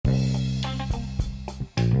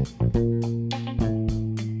Yo,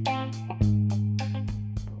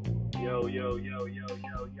 yo, yo, yo, yo,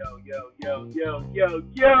 yo, yo, yo, yo, yo,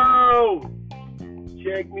 yo!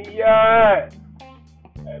 Check me out!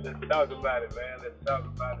 Hey, let's talk about it, man. Let's talk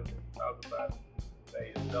about it. Let's talk about it.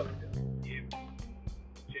 Say it's something. Yeah.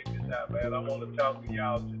 Check this out, man. I want to talk to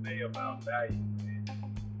y'all today about value, man.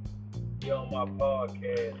 You're on my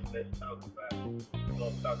podcast. Let's talk about it. We're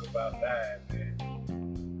going to talk about that, man.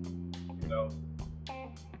 You know,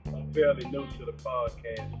 I'm fairly new to the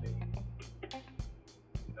podcast scene.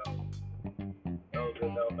 You know, those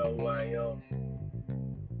that don't know who I am,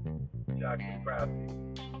 Jock the Prophet.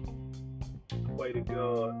 Way to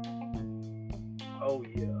God. Oh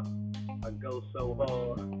yeah. I go so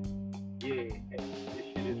hard. Yeah. This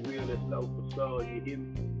shit is real, it's no facade, you hear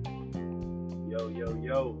me? Yo, yo,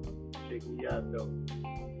 yo. Check me out though.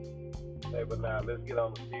 Hey, but now let's get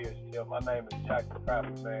on the serious tip. My name is Jock the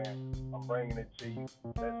Prophet, man. I'm bringing it to you.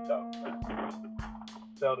 Let's talk about it.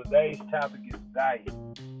 So today's topic is diet.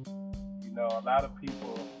 You know, a lot of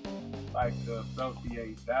people like to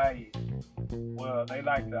associate diet. Well, they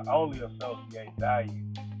like to only associate diet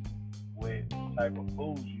with the type of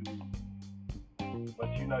foods you eat.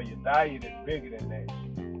 But you know, your diet is bigger than that.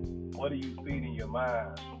 What are you feeding your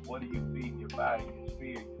mind? What are you feeding your body, your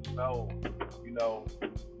spirit, your soul? You know,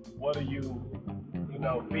 what are you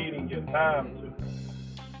feeding your time to?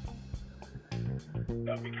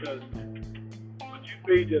 Because what you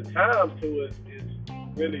feed your time to is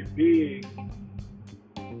really big.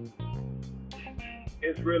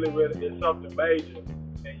 It's it's something major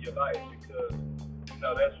in your life because, you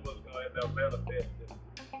know, that's what's going to end up manifesting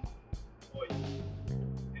for you.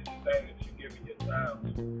 It's the thing that you're giving your time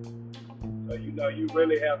to. So, you know, you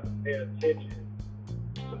really have to pay attention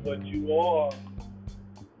to what you are,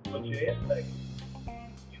 what you're intaking.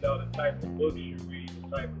 You know, the type of books you read,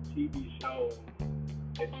 the type of TV shows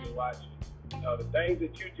that you're watching. You know, the things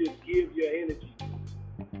that you just give your energy to.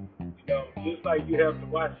 You know, just like you have to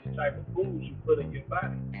watch the type of foods you put in your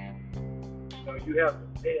body. You know, you have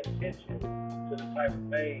to pay attention to the type of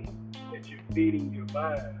things that you're feeding your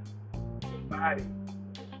mind, your body,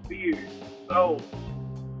 your spirit, your soul.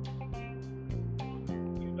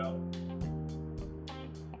 You know,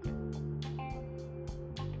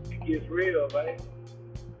 it gets real, man.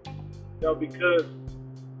 You know, because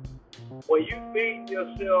when you feed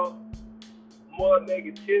yourself more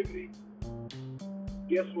negativity,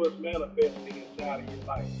 guess what's manifesting inside of your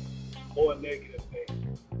life? More negative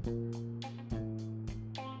things.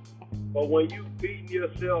 But when you feed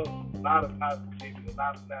yourself a lot of positivity, a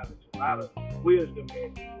lot of knowledge, a lot of wisdom,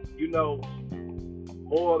 and you know,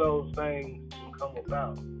 more of those things will come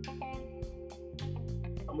about.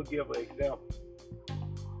 I'm going to give an example.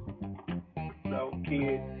 You know,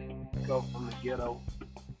 kids come from the ghetto.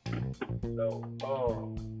 So,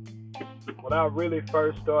 when I really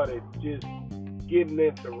first started just getting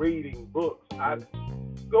into reading books, I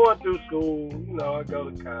going through school, you know, I go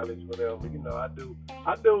to college, whatever, you know, I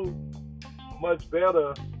do much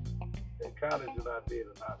better in college than I did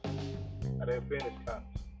in high school. I didn't finish college.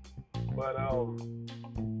 But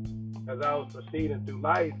as I was proceeding through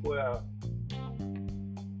life, well,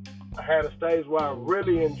 I had a stage where I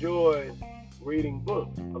really enjoyed reading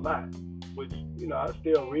books a lot, which, you know, I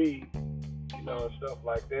still read, you know, and stuff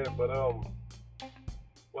like that. But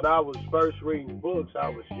when I was first reading books, I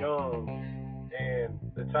was young, and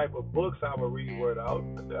the type of books I would read were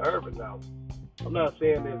the urban novels. I'm not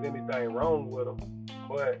saying there's anything wrong with them,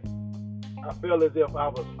 but I feel as if I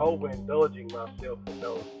was overindulging myself in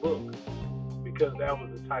those books because that was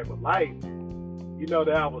the type of life, you know,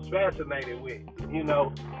 that I was fascinated with, you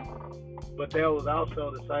know. But there was also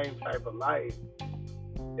the same type of life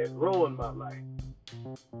that ruined my life,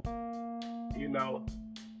 you know.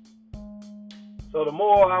 So the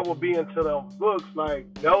more I would be into those books,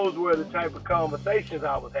 like, those were the type of conversations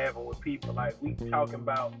I was having with people. Like, we talking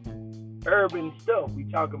about urban stuff. We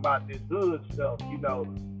talking about this hood stuff, you know,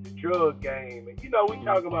 the drug game. And, you know, we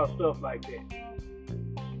talking about stuff like that.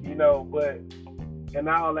 You know, but in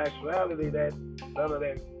all actuality, that none of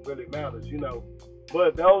that really matters, you know.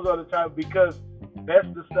 But those are the type, because that's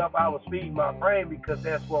the stuff I was feeding my brain, because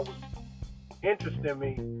that's what was interesting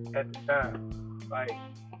me at the time. Like,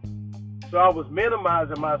 so I was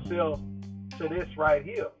minimizing myself to this right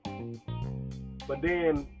here. But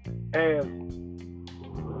then as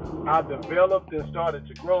I developed and started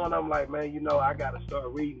to grow, and I'm like, man, you know, I got to start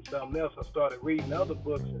reading something else. I started reading other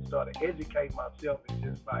books and started educating myself, and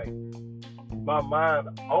just like my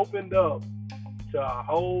mind opened up to a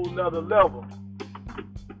whole nother level.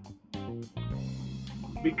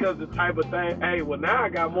 Because the type of thing, hey, well, now I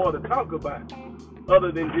got more to talk about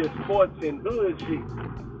other than just sports and hood shit.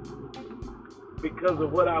 because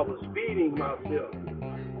of what I was feeding myself.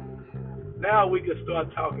 Now we can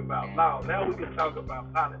start talking about law. Now we can talk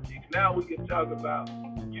about politics. Now we can talk about,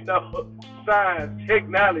 science,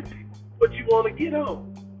 technology. What you want to get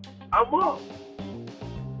on? I'm up.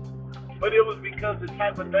 But it was because the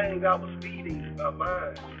type of things I was feeding my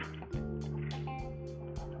mind.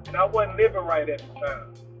 And I wasn't living right at the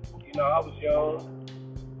time. I was young.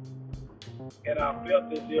 And I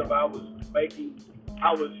felt as if I was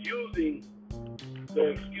using the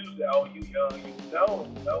excuse that, oh, you young, no.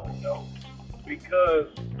 Because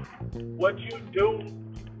what you do,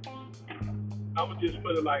 I would just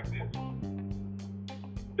put it like this.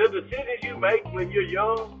 The decisions you make when you're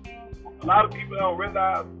young, a lot of people don't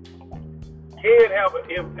realize can have an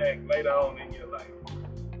impact later on in your life.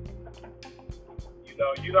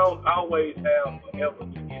 You don't always have forever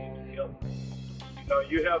to get it together.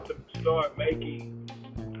 You have to start making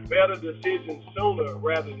better decisions sooner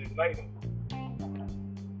rather than later.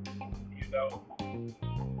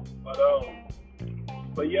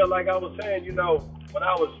 But yeah, like I was saying, when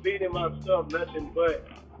I was feeding myself nothing but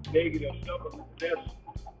negative stuff,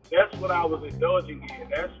 that's what I was indulging in.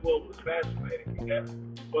 That's what was fascinating me.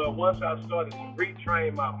 But once I started to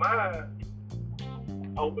retrain my mind,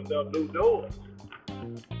 opened up new doors.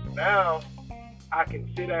 Now I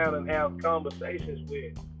can sit down and have conversations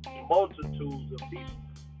with multitudes of people.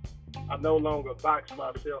 I no longer box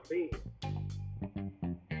myself in.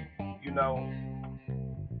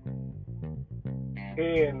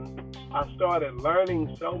 And I started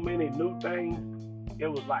learning so many new things. It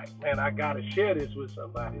was like, man, I gotta share this with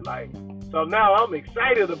somebody. So now I'm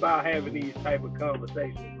excited about having these type of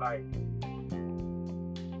conversations.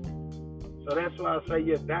 So that's why I say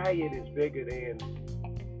your diet is bigger than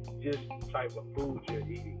just the type of food you're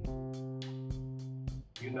eating.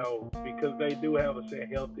 Because they do have a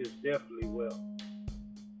saying, health is definitely wealth.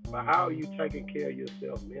 But how are you taking care of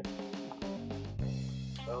yourself mentally?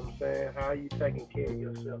 You know what I'm saying? How are you taking care of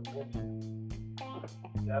yourself mentally?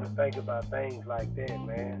 You gotta think about things like that,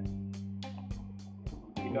 man.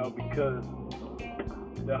 Because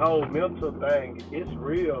the whole mental thing, it's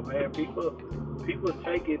real, man. People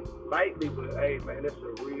take it lightly, but hey, man, it's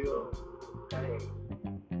a real thing.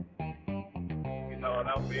 And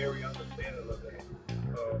I'm very understanding of that.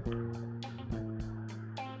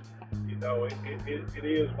 It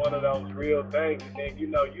is one of those real things, and then you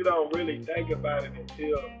don't really think about it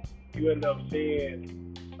until you end up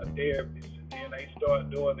seeing a therapist, and then they start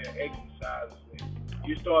doing their exercises, and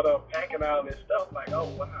you start unpacking all this stuff like, oh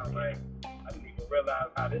wow, I didn't even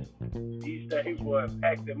realize how these things were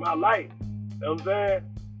impacting my life. You know what I'm saying?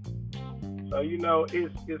 So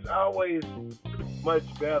it's always much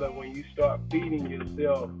better when you start feeding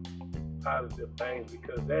yourself positive things,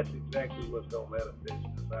 because that's exactly what's gonna manifest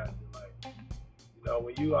inside your life.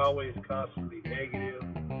 When you always constantly negative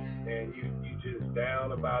and you just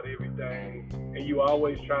down about everything, and you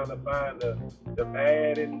always trying to find the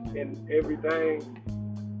bad in everything,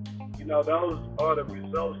 those are the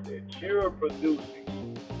results that you're producing.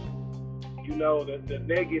 The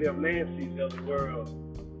negative Nancy's of the world,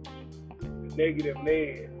 the negative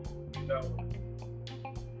Neds,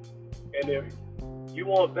 and if you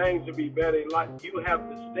want things to be better in life, you have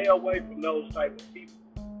to stay away from those type of people.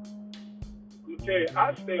 I tell you,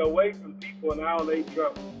 I stay away from people and all they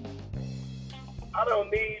drama. I don't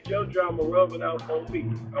need your drama rubbing out on me.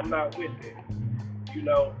 I'm not with that.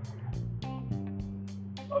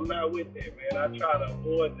 I'm not with that, man. I try to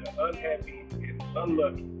avoid the unhappy and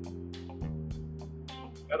unlucky.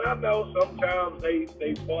 And I know sometimes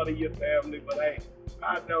they part of your family, but hey,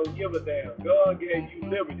 I don't give a damn. God gave you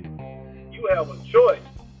liberty. You have a choice.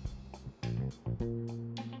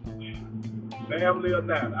 Family or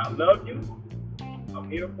not, I love you. I'm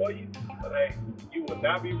here for you. But hey, you will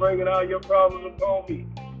not be bringing all your problems upon me.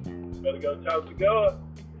 You better go talk to God.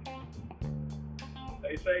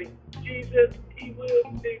 They say, Jesus, he will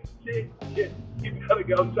fix it. You better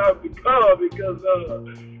go talk to God because,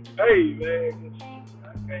 hey, man,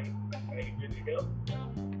 I can't really help.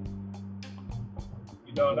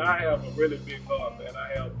 And I have a really big heart, man.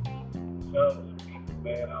 I help tons of people,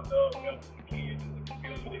 man. I love helping the kids in the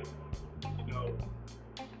community,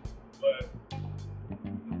 But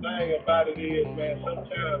the thing about it is, man,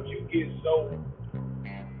 sometimes you get so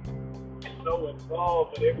involved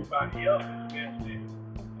with everybody else's mess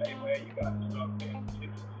that, hey, man, you got to start paying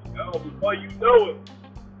attention. Before you know it,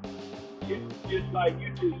 it's just like you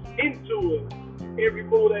just into it. Every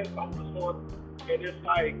move they focus on, and it's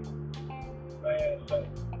like, man, so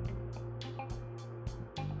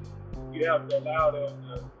you have to allow them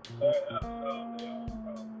to learn how to solve their own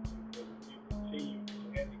problems, because if you continue to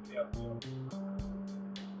handicap them,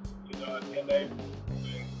 and able to do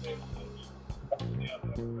things that such down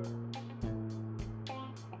that road.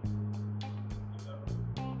 You know.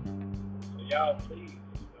 So y'all please,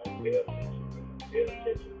 pay attention. Pay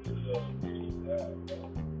attention to the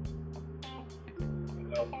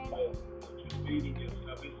because what you're feeding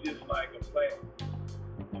yourself, it's just like a plant.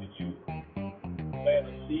 When you plant a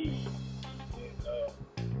seed,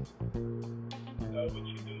 and what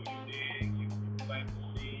you do, you dig, you plant the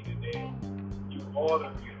seed, and then you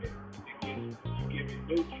water it. You give it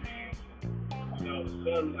nutrients, the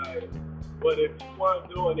sunlight. But if you weren't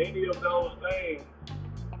doing any of those things,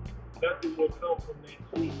 nothing will come from that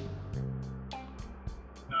seed.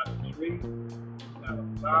 Not a tree, not a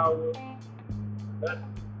flower,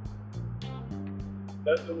 nothing.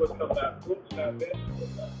 Nothing will come out. Fruits, not vegetables.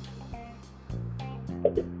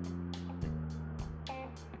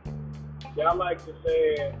 Y'all like to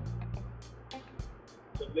say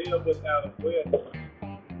to live without a witness.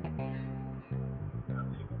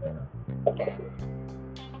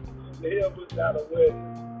 To live without a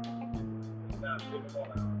witness is not living on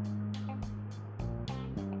our own.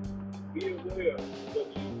 Be aware of what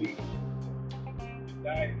you eat. Your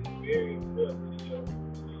diet is very important to your life.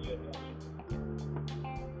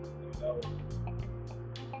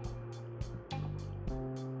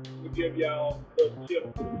 We give y'all a tip.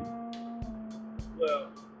 Well,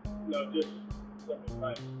 just something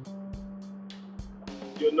like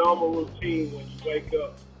your normal routine when you wake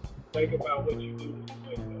up. Think about what you do when you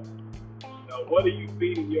wake up. What are you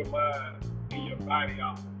feeding your mind and your body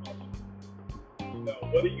off of?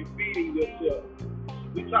 What are you feeding yourself?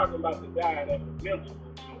 We're talking about the diet of the mental.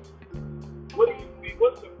 What do you feed?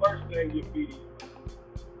 What's the first thing you're feeding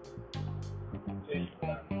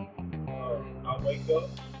yourself? I wake up.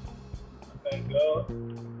 I thank God.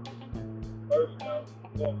 First now,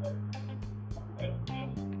 that's the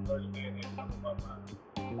first thing that comes to my mind.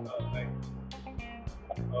 Thank you.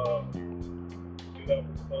 Get up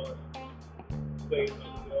and start, save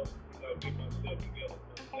myself, get myself together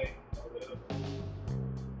for the day or whatever.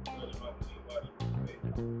 Brush my teeth, wash my face.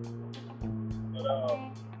 But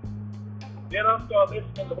then I start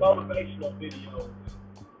listening to motivational videos,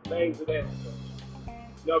 things of that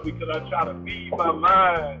stuff. Because I try to feed my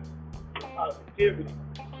mind positivity.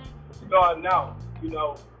 Starting out,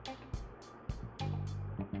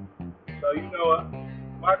 So,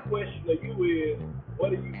 my question to you is, what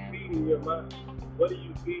are you feeding your mind? What are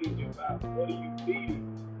you feeding your body? What are you feeding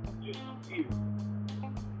your spirit?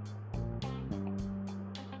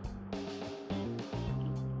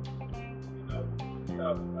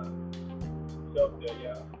 Talk about it. Self-care,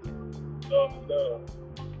 y'all. Love is love.